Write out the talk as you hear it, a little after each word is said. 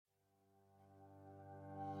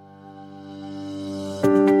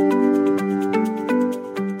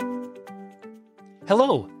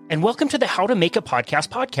Hello, and welcome to the How to Make a Podcast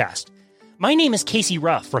podcast. My name is Casey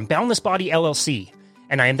Ruff from Boundless Body LLC,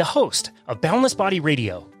 and I am the host of Boundless Body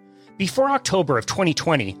Radio. Before October of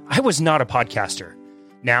 2020, I was not a podcaster.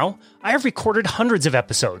 Now, I have recorded hundreds of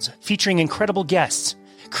episodes featuring incredible guests,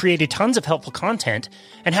 created tons of helpful content,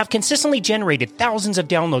 and have consistently generated thousands of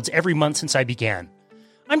downloads every month since I began.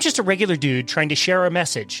 I'm just a regular dude trying to share a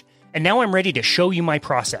message, and now I'm ready to show you my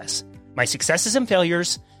process, my successes and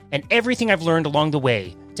failures, and everything I've learned along the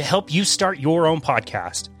way to help you start your own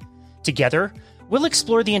podcast. Together, we'll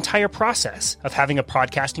explore the entire process of having a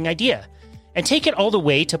podcasting idea and take it all the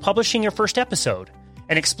way to publishing your first episode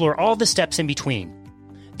and explore all the steps in between.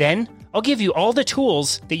 Then, I'll give you all the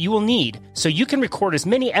tools that you will need so you can record as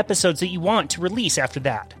many episodes that you want to release after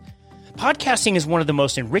that. Podcasting is one of the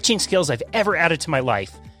most enriching skills I've ever added to my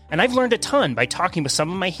life, and I've learned a ton by talking with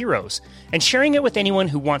some of my heroes and sharing it with anyone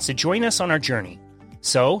who wants to join us on our journey.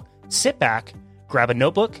 So, sit back, grab a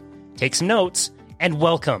notebook, take some notes, and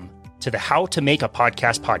welcome to the How to Make a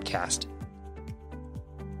Podcast podcast.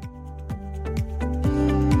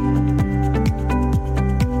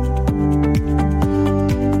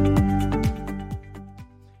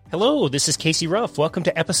 Hello, this is Casey Ruff. Welcome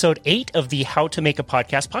to episode 8 of the How to Make a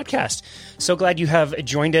Podcast podcast. So glad you have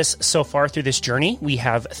joined us so far through this journey. We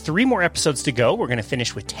have 3 more episodes to go. We're going to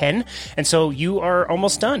finish with 10. And so you are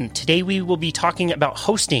almost done. Today we will be talking about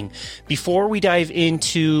hosting. Before we dive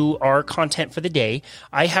into our content for the day,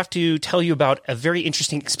 I have to tell you about a very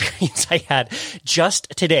interesting experience I had just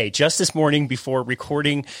today, just this morning before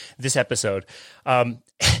recording this episode.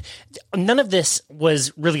 None of this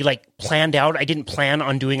was really planned out. I didn't plan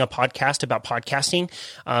on doing a podcast about podcasting.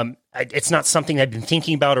 It's not something I've been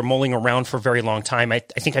thinking about or mulling around for a very long time. I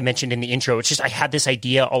think I mentioned in the intro, it's just I had this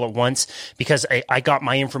idea all at once because I got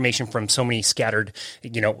my information from so many scattered,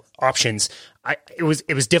 options. It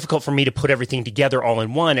was difficult for me to put everything together all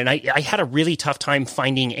in one. And I had a really tough time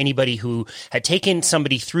finding anybody who had taken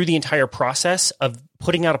somebody through the entire process of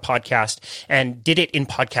putting out a podcast and did it in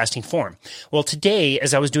podcasting form. Well, today,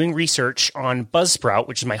 as I was doing research on Buzzsprout,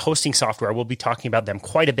 which is my hosting software, we'll be talking about them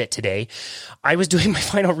quite a bit today. I was doing my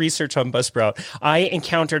final research on Buzzsprout. I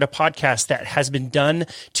encountered a podcast that has been done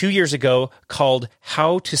 2 years ago called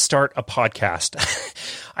How to Start a Podcast.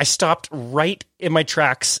 I stopped right in my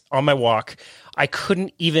tracks on my walk. I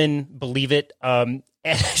couldn't even believe it. And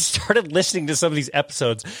I started listening to some of these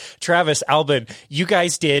episodes. Travis, Albin, you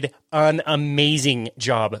guys did an amazing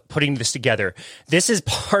job putting this together. This is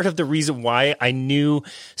part of the reason why I knew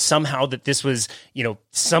somehow that this was,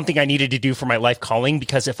 something I needed to do for my life calling,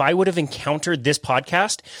 because if I would have encountered this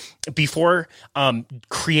podcast before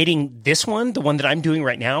creating this one, the one that I'm doing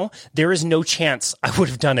right now, there is no chance I would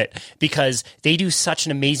have done it, because they do such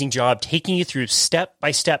an amazing job taking you through step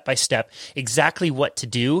by step by step exactly what to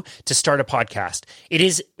do to start a podcast. It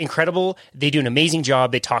is incredible. They do an amazing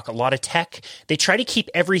job. They talk a lot of tech. They try to keep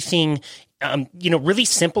everything really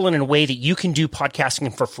simple and in a way that you can do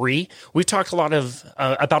podcasting for free. We've talked about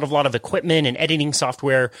a lot of equipment and editing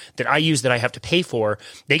software that I use that I have to pay for.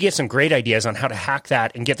 They give some great ideas on how to hack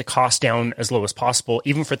that and get the cost down as low as possible,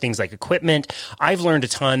 even for things like equipment. I've learned a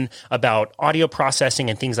ton about audio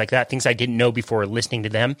processing and things like that, things I didn't know before listening to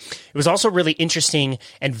them. It was also really interesting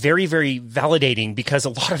and very, very validating, because a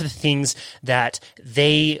lot of the things that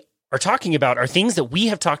they are talking about are things that we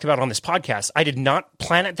have talked about on this podcast. I did not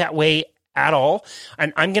plan it that way at all.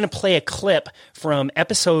 And I'm going to play a clip from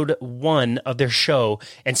episode 1 of their show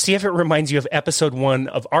and see if it reminds you of episode 1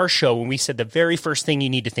 of our show when we said the very first thing you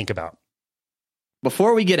need to think about.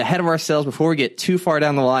 Before we get ahead of ourselves, before we get too far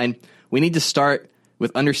down the line, we need to start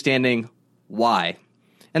with understanding why.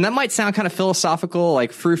 And that might sound kind of philosophical,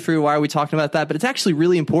 like frou-frou, why are we talking about that? But it's actually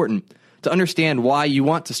really important to understand why you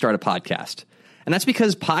want to start a podcast. And that's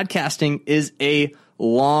because podcasting is a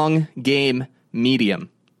long game medium,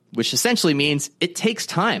 which essentially means it takes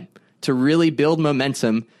time to really build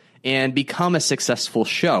momentum and become a successful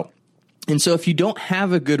show. And so if you don't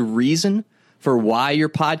have a good reason for why you're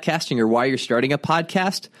podcasting or why you're starting a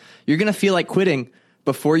podcast, you're going to feel like quitting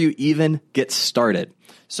before you even get started.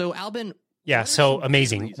 So Albin... Yeah, so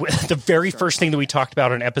amazing. The very first thing that we talked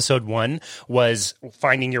about on episode 1 was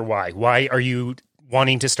finding your why. Why are you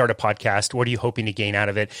wanting to start a podcast? What are you hoping to gain out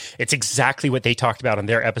of it? It's exactly what they talked about on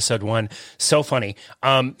their episode 1. So funny.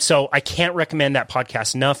 So I can't recommend that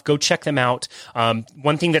podcast enough. Go check them out.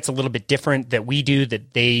 One thing that's a little bit different that we do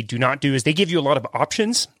that they do not do is they give you a lot of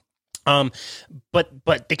options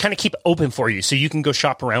But they kind of keep it open for you, so you can go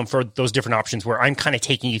shop around for those different options where I'm kind of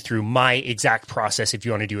taking you through my exact process if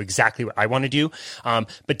you want to do exactly what I want to do.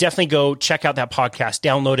 But definitely go check out that podcast,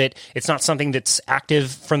 download it. It's not something that's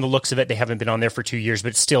active from the looks of it. They haven't been on there for 2 years, but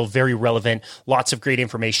it's still very relevant. Lots of great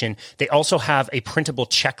information. They also have a printable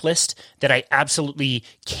checklist that I absolutely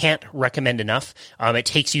can't recommend enough. It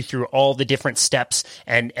takes you through all the different steps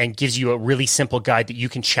and gives you a really simple guide that you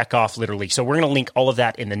can check off literally. So we're going to link all of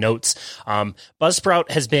that in the notes.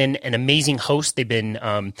 Buzzsprout has been an amazing host. They've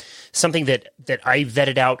been something that I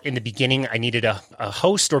vetted out in the beginning. I needed a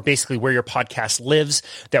host, or basically where your podcast lives,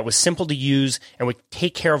 that was simple to use and would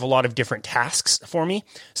take care of a lot of different tasks for me.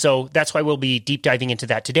 So that's why we'll be deep diving into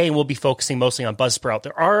that today, and we'll be focusing mostly on Buzzsprout.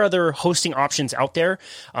 There are other hosting options out there,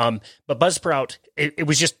 but Buzzsprout, it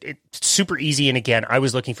was just super easy. And again, I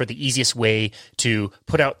was looking for the easiest way to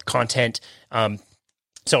put out content.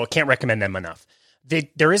 So I can't recommend them enough.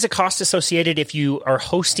 There is a cost associated if you are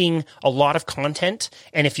hosting a lot of content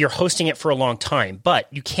and if you're hosting it for a long time, but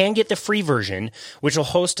you can get the free version, which will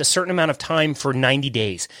host a certain amount of time for 90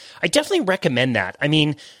 days. I definitely recommend that. I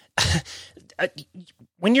mean,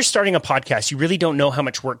 when you're starting a podcast, you really don't know how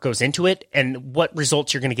much work goes into it and what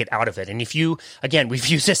results you're going to get out of it. And if you, again, we've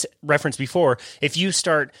used this reference before, if you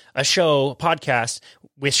start a podcast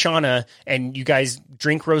with Shauna and you guys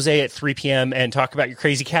drink rosé at 3 p.m. and talk about your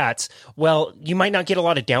crazy cats, well, you might not get a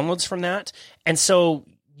lot of downloads from that. And so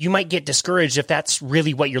you might get discouraged if that's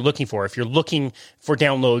really what you're looking for. If you're looking for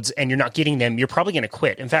downloads and you're not getting them, you're probably going to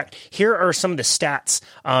quit. In fact, here are some of the stats.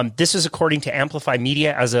 This is according to Amplify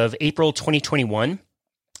Media as of April 2021.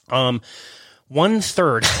 Just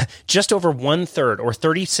over 1/3 or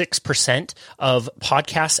 36% of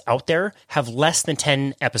podcasts out there have less than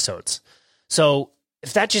 10 episodes. So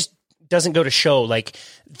if that just doesn't go to show, like,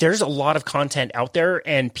 there's a lot of content out there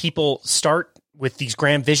and people start with these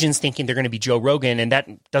grand visions thinking they're going to be Joe Rogan, and that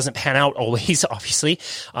doesn't pan out always, obviously.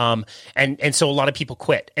 And so a lot of people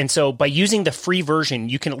quit. And so by using the free version,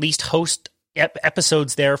 you can at least host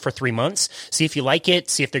episodes there for 3 months, see if you like it,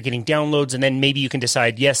 see if they're getting downloads, and then maybe you can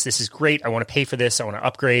decide, yes, this is great, I want to pay for this, I want to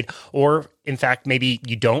upgrade, or in fact, maybe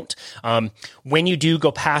you don't. When you do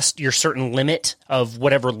go past your certain limit of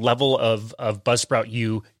whatever level of Buzzsprout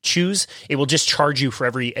you choose, it will just charge you for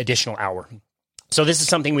every additional hour. So this is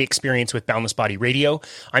something we experience with Boundless Body Radio.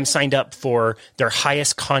 I'm signed up for their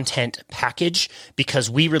highest content package because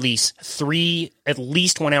we release 3 at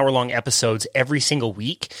least 1 hour long episodes every single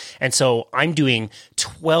week. And so I'm doing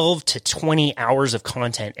 12 to 20 hours of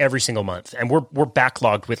content every single month. And we're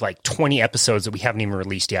backlogged with like 20 episodes that we haven't even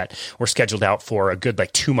released yet. We're scheduled out for a good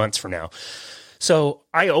 2 months from now. So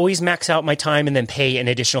I always max out my time and then pay an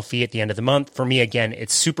additional fee at the end of the month. For me, again,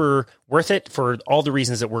 it's super worth it for all the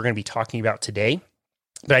reasons that we're going to be talking about today.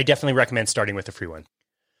 But I definitely recommend starting with the free one.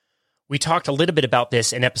 We talked a little bit about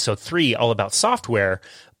this in episode 3, all about software.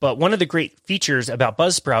 But one of the great features about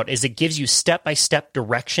Buzzsprout is it gives you step-by-step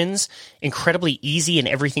directions, incredibly easy, and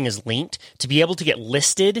everything is linked to be able to get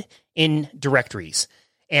listed in directories.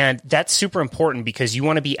 And that's super important because you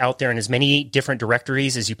want to be out there in as many different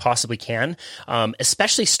directories as you possibly can,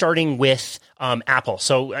 especially starting with Apple.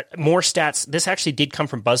 So more stats. This actually did come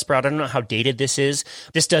from Buzzsprout. I don't know how dated this is.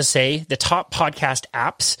 This does say the top podcast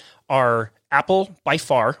apps are Apple by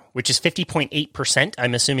far, which is 50.8%.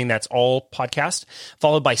 I'm assuming that's all podcast,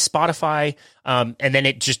 followed by Spotify, and then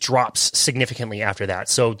it just drops significantly after that.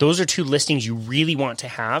 So those are 2 listings you really want to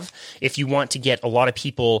have if you want to get a lot of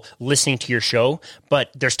people listening to your show.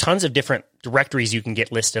 But there's tons of different directories you can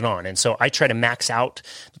get listed on. And so I try to max out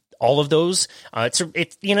all of those.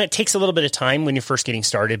 It takes a little bit of time when you're first getting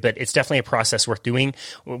started, but it's definitely a process worth doing.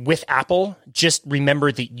 With Apple, just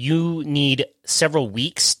remember that you need several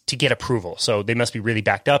weeks to get approval. So they must be really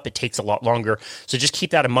backed up. It takes a lot longer. So just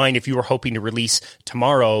keep that in mind. If you were hoping to release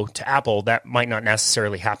tomorrow to Apple, that might not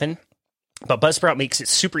necessarily happen. But Buzzsprout makes it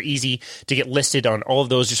super easy to get listed on all of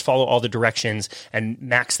those. Just follow all the directions and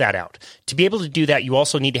max that out. To be able to do that, you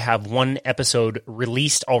also need to have 1 episode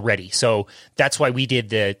released already. So that's why we did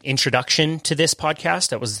the introduction to this podcast.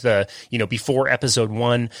 That was the, before episode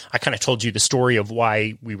 1, I kind of told you the story of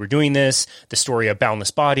why we were doing this, the story of Boundless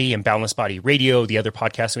Body and Boundless Body Radio, the other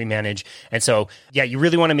podcasts we manage. And so, yeah, you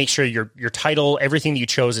really want to make sure your title, everything that you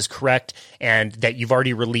chose is correct, and that you've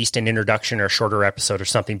already released an introduction or a shorter episode or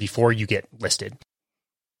something before you get listed.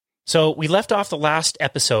 So we left off the last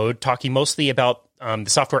episode talking mostly about the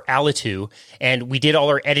software Alitu, and we did all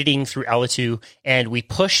our editing through Alitu, and we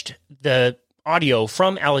pushed the audio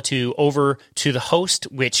from Alitu over to the host,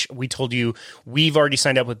 which we told you we've already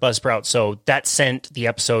signed up with Buzzsprout. So that sent the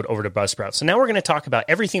episode over to Buzzsprout. So now we're going to talk about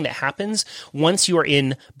everything that happens once you are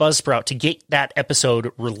in Buzzsprout to get that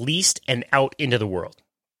episode released and out into the world.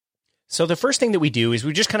 So the first thing that we do is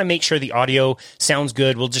we just kind of make sure the audio sounds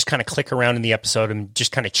good. We'll just kind of click around in the episode and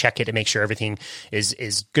just kind of check it to make sure everything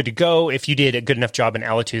is good to go. If you did a good enough job in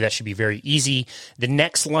Alitu, that should be very easy. The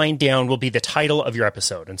next line down will be the title of your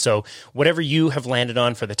episode. And so whatever you have landed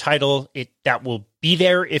on for the title, that will be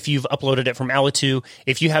there if you've uploaded it from Alitu.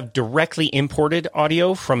 If you have directly imported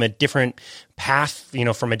audio from a different path,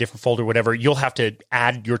 from a different folder, whatever, you'll have to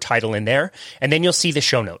add your title in there. And then you'll see the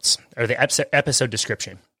show notes or the episode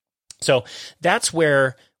description. So that's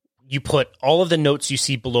where you put all of the notes you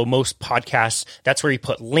see below most podcasts. That's where you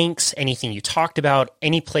put links, anything you talked about,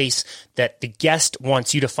 any place that the guest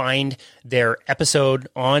wants you to find their episode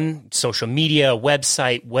on social media,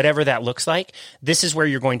 website, whatever that looks like. This is where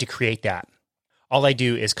you're going to create that. All I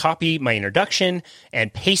do is copy my introduction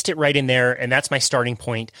and paste it right in there, and that's my starting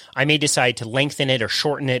point. I may decide to lengthen it or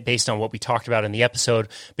shorten it based on what we talked about in the episode,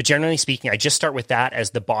 but generally speaking, I just start with that as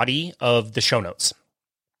the body of the show notes.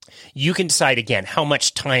 You can decide, again, how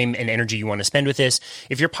much time and energy you want to spend with this.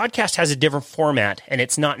 If your podcast has a different format and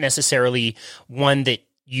it's not necessarily one that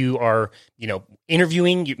you are,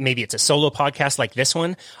 interviewing, maybe it's a solo podcast like this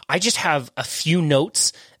one, I just have a few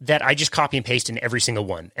notes that I just copy and paste in every single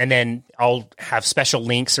one. And then I'll have special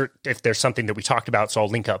links or if there's something that we talked about. So I'll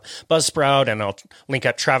link up Buzzsprout and I'll link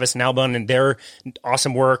up Travis and Albon and their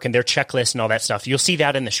awesome work and their checklist and all that stuff. You'll see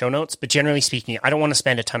that in the show notes. But generally speaking, I don't want to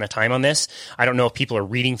spend a ton of time on this. I don't know if people are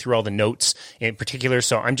reading through all the notes in particular.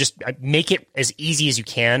 So I make it as easy as you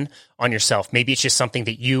can on yourself. Maybe it's just something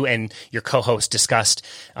that you and your co-host discussed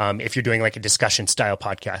if you're doing like a discussion style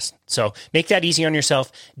podcast. So make that easy on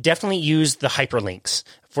yourself. Definitely use the hyperlinks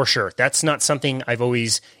for sure. That's not something I've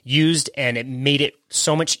always used, and it made it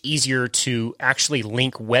so much easier to actually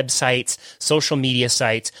link websites, social media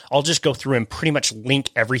sites. I'll just go through and pretty much link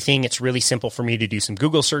everything. It's really simple for me to do some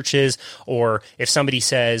Google searches, or if somebody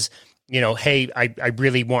says, hey, I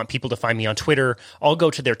really want people to find me on Twitter, I'll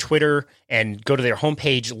go to their Twitter and go to their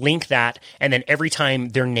homepage, link that, and then every time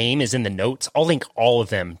their name is in the notes, I'll link all of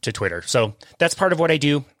them to Twitter. So that's part of what I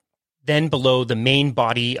do. Then below the main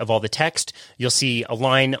body of all the text, you'll see a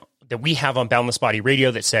line that we have on Boundless Body Radio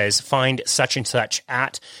that says find such and such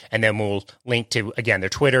at, and then we'll link to, again, their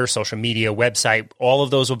Twitter, social media, website. All of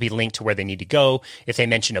those will be linked to where they need to go. If they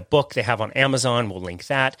mention a book they have on Amazon, we'll link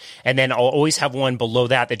that. And then I'll always have one below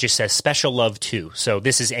that just says special love to. So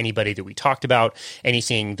this is anybody that we talked about,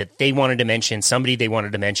 anything that they wanted to mention, somebody they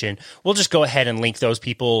wanted to mention. We'll just go ahead and link those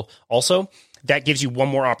people also. That gives you one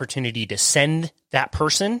more opportunity to send that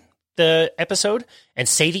person the episode and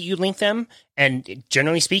say that you link them. And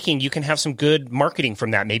generally speaking, you can have some good marketing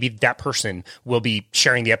from that. Maybe that person will be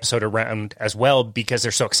sharing the episode around as well because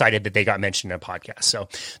they're so excited that they got mentioned in a podcast. So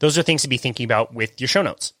those are things to be thinking about with your show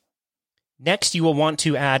notes. Next, you will want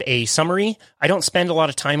to add a summary. I don't spend a lot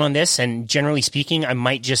of time on this, and generally speaking, I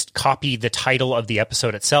might just copy the title of the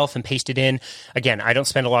episode itself and paste it in. Again, I don't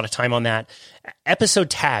spend a lot of time on that. Episode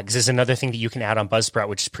tags is another thing that you can add on Buzzsprout,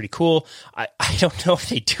 which is pretty cool. I don't know if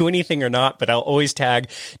they do anything or not, but I'll always tag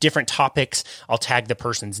different topics. I'll tag the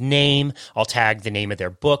person's name. I'll tag the name of their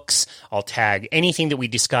books. I'll tag anything that we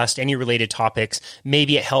discussed, any related topics.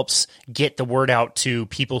 Maybe it helps get the word out to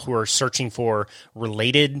people who are searching for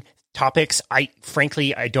related topics. I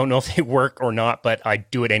don't know if they work or not, but I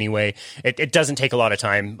do it anyway. It doesn't take a lot of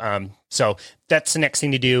time. So that's the next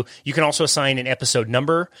thing to do. You can also assign an episode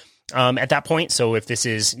number at that point. So if this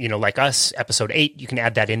is, like us, episode 8, you can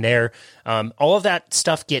add that in there. All of that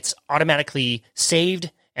stuff gets automatically saved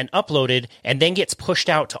and uploaded and then gets pushed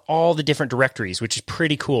out to all the different directories, which is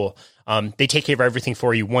pretty cool. They take care of everything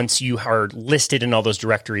for you once you are listed in all those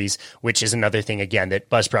directories, which is another thing, again, that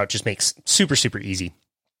Buzzsprout just makes super, super easy.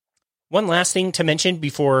 One last thing to mention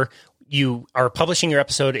before you are publishing your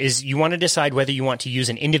episode is you want to decide whether you want to use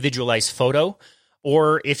an individualized photo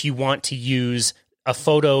or if you want to use a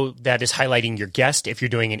photo that is highlighting your guest if you're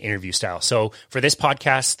doing an interview style. So for this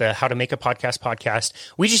podcast, the How to Make a Podcast,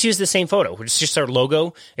 we just use the same photo. It's just our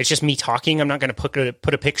logo. It's just me talking. I'm not going to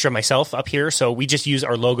put a picture of myself up here. So we just use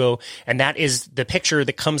our logo, and that is the picture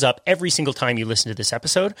that comes up every single time you listen to this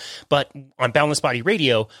episode. But on Boundless Body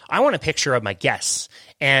Radio, I want a picture of my guests.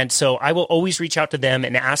 And so I will always reach out to them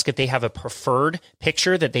and ask if they have a preferred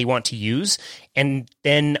picture that they want to use. And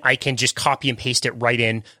then I can just copy and paste it right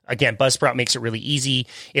in. Again, Buzzsprout makes it really easy.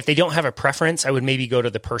 If they don't have a preference, I would maybe go to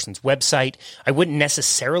the person's website. I wouldn't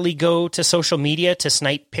necessarily go to social media to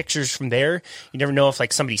snipe pictures from there. You never know if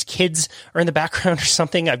like somebody's kids are in the background or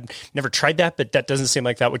something. I've never tried that, but that doesn't seem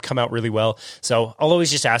like that would come out really well. So I'll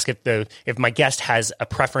always just ask if my guest has a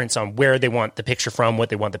preference on where they want the picture from, what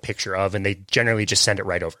they want the picture of, and they generally just send it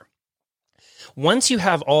right over. Once you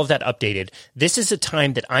have all of that updated, this is a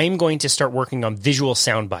time that I'm going to start working on visual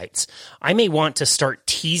sound bites. I may want to start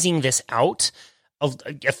teasing this out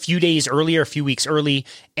a few days earlier, a few weeks early,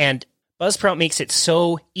 and Buzzsprout makes it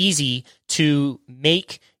so easy to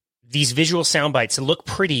make these visual sound bites look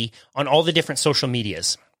pretty on all the different social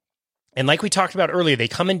medias. And like we talked about earlier, they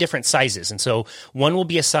come in different sizes. And so one will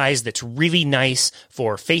be a size that's really nice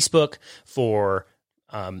for Facebook, for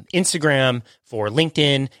Instagram, for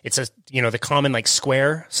LinkedIn. It's the common like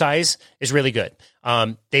square size is really good.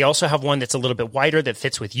 They also have one that's a little bit wider that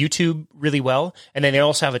fits with YouTube really well. And then they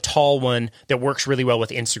also have a tall one that works really well with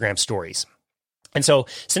Instagram stories. And so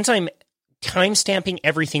since I'm timestamping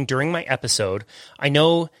everything during my episode, I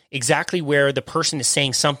know exactly where the person is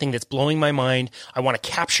saying something that's blowing my mind. I want to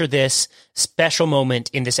capture this special moment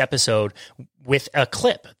in this episode with a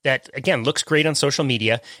clip that, again, looks great on social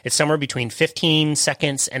media. It's somewhere between 15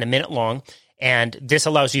 seconds and a minute long. And this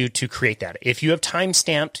allows you to create that. If you have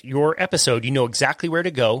time-stamped your episode, you know exactly where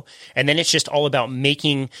to go. And then it's just all about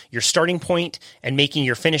making your starting point and making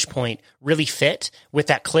your finish point really fit with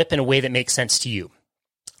that clip in a way that makes sense to you.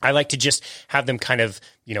 I like to just have them kind of,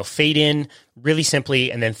 fade in really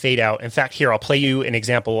simply and then fade out. In fact, here, I'll play you an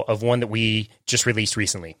example of one that we just released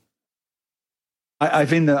recently. I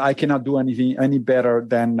think that I cannot do anything any better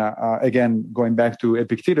than, again, going back to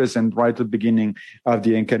Epictetus and right at the beginning of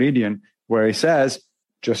the Enchiridion, where he says,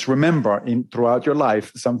 just remember throughout your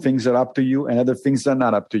life, some things are up to you and other things are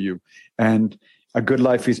not up to you. And a good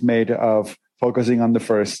life is made of focusing on the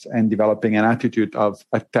first and developing an attitude of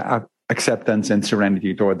acceptance and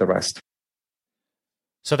serenity toward the rest.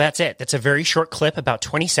 So that's it. That's a very short clip, about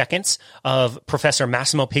 20 seconds, of Professor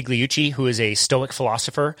Massimo Pigliucci, who is a Stoic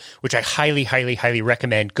philosopher, which I highly, highly, highly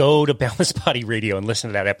recommend. Go to Boundless Body Radio and listen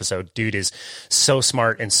to that episode. Dude is so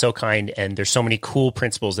smart and so kind, and there's so many cool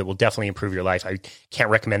principles that will definitely improve your life. I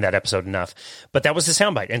can't recommend that episode enough. But that was the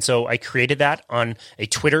soundbite. And so I created that on a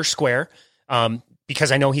Twitter square,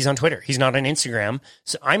 because I know he's on Twitter. He's not on Instagram.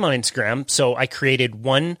 So I'm on Instagram. So I created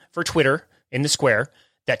one for Twitter in the square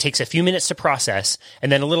that takes a few minutes to process.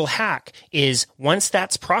 And then a little hack is once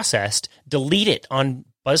that's processed, delete it on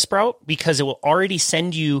Buzzsprout because it will already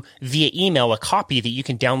send you via email a copy that you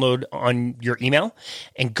can download on your email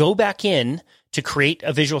and go back in to create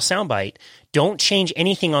a visual soundbite. Don't change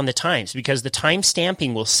anything on the times because the time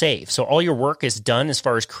stamping will save. So all your work is done as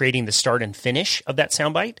far as creating the start and finish of that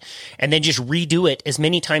soundbite, and then just redo it as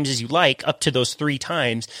many times as you like, up to those 3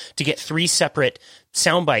 times to get 3 separate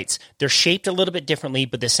soundbites. They're shaped a little bit differently,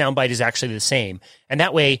 but the soundbite is actually the same. And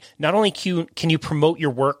that way, not only can you promote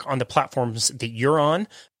your work on the platforms that you're on,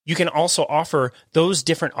 you can also offer those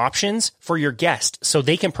different options for your guest so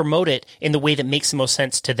they can promote it in the way that makes the most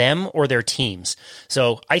sense to them or their teams.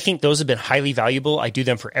 So I think those have been highly valuable. I do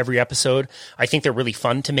them for every episode. I think they're really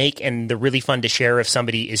fun to make and they're really fun to share. If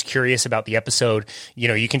somebody is curious about the episode,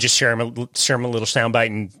 you can just share them a little soundbite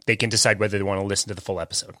and they can decide whether they want to listen to the full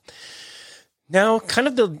episode. Now, kind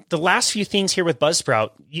of the last few things here with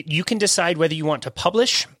Buzzsprout, you can decide whether you want to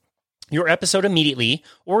publish your episode immediately,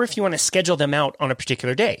 or if you want to schedule them out on a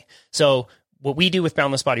particular day. So what we do with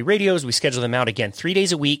Boundless Body Radio is we schedule them out again 3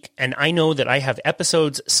 days a week. And I know that I have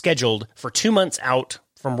episodes scheduled for 2 months out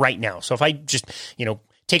from right now. So if I just,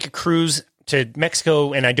 take a cruise to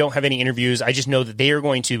Mexico and I don't have any interviews, I just know that they are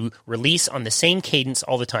going to release on the same cadence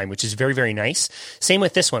all the time, which is very, very nice. Same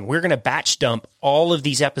with this one. We're going to batch dump all of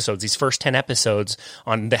these episodes, these first 10 episodes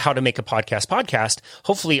on the How to Make a podcast,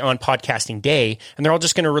 hopefully on podcasting day, and they're all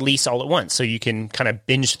just going to release all at once. So you can kind of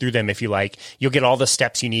binge through them if you like. You'll get all the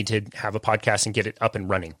steps you need to have a podcast and get it up and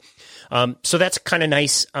running. So that's kind of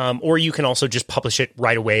nice. Or you can also just publish it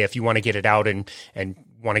right away if you want to get it out and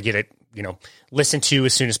want to get it listened to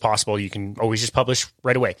as soon as possible. You can always just publish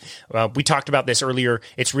right away. We talked about this earlier.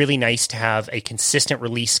 It's really nice to have a consistent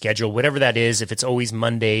release schedule, whatever that is. If it's always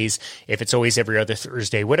Mondays, if it's always every other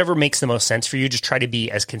Thursday, whatever makes the most sense for you, just try to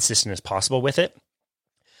be as consistent as possible with it.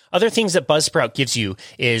 Other things that Buzzsprout gives you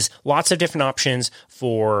is lots of different options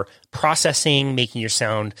for processing, making your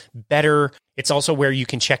sound better. It's also where you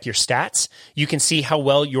can check your stats. You can see how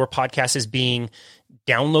well your podcast is being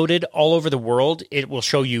downloaded all over the world. It will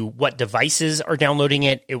show you what devices are downloading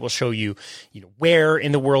it. It will show you, where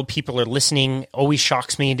in the world people are listening. Always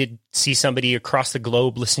shocks me to see somebody across the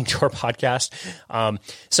globe listening to our podcast.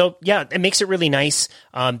 So yeah, it makes it really nice.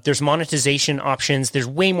 There's monetization options. There's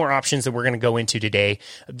way more options that we're going to go into today.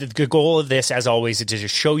 The goal of this, as always, is to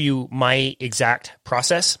just show you my exact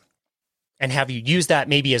process and have you use that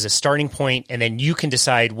maybe as a starting point, and then you can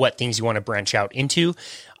decide what things you want to branch out into.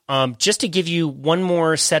 Just to give you one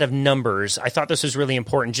more set of numbers, I thought this was really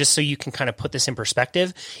important just so you can kind of put this in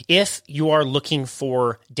perspective. If you are looking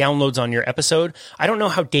for downloads on your episode, I don't know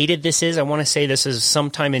how dated this is. I want to say this is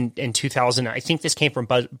sometime in 2000. I think this came from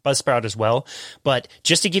Buzzsprout as well. But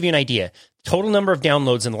just to give you an idea, total number of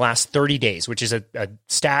downloads in the last 30 days, which is a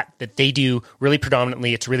stat that they do really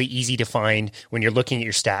predominantly. It's really easy to find when you're looking at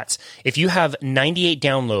your stats. If you have 98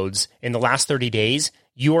 downloads in the last 30 days,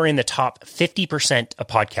 you are in the top 50% of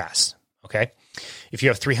podcasts, okay? If you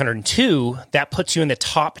have 302, that puts you in the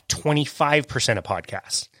top 25% of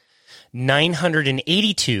podcasts.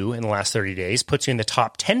 982 in the last 30 days puts you in the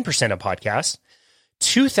top 10% of podcasts.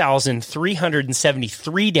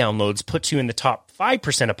 2,373 downloads puts you in the top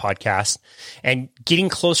 5% of podcasts, and getting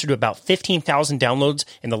closer to about 15,000 downloads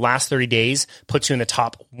in the last 30 days puts you in the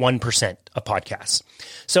top 1% of podcasts.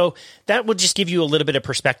 So that will just give you a little bit of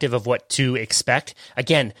perspective of what to expect.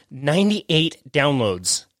 Again, 98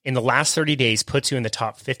 downloads in the last 30 days puts you in the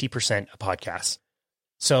top 50% of podcasts.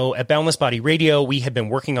 So at Boundless Body Radio, we have been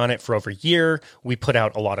working on it for over a year. We put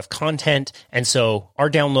out a lot of content. And so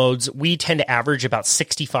our downloads, we tend to average about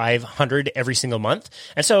 6,500 every single month.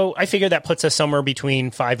 And so I figure that puts us somewhere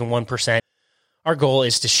between 5 and 1%. Our goal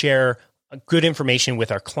is to share good information with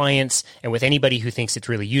our clients and with anybody who thinks it's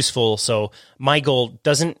really useful. So my goal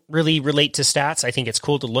doesn't really relate to stats. I think it's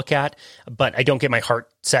cool to look at, but I don't get my heart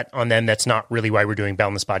set on them. That's not really why we're doing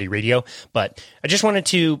Boundless Body Radio. But I just wanted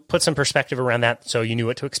to put some perspective around that so you knew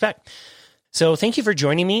what to expect. So thank you for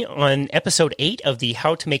joining me on episode 8 of the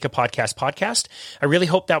How to Make a podcast. I really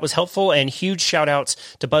hope that was helpful, and huge shout outs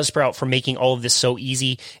to Buzzsprout for making all of this so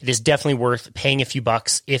easy. It is definitely worth paying a few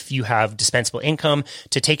bucks if you have dispensable income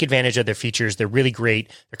to take advantage of their features. They're really great.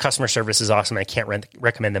 Their customer service is awesome. I can't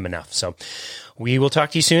recommend them enough. So we will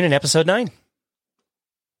talk to you soon in episode 9.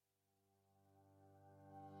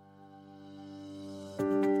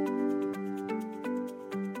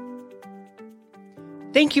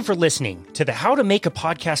 Thank you for listening to the How to Make a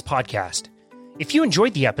podcast. If you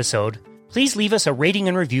enjoyed the episode, please leave us a rating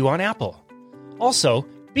and review on Apple. Also,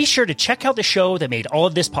 be sure to check out the show that made all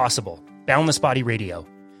of this possible, Boundless Body Radio,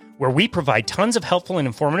 where we provide tons of helpful and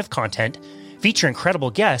informative content, feature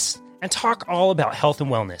incredible guests, and talk all about health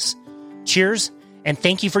and wellness. Cheers, and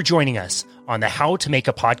thank you for joining us on the How to Make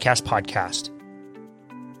a podcast.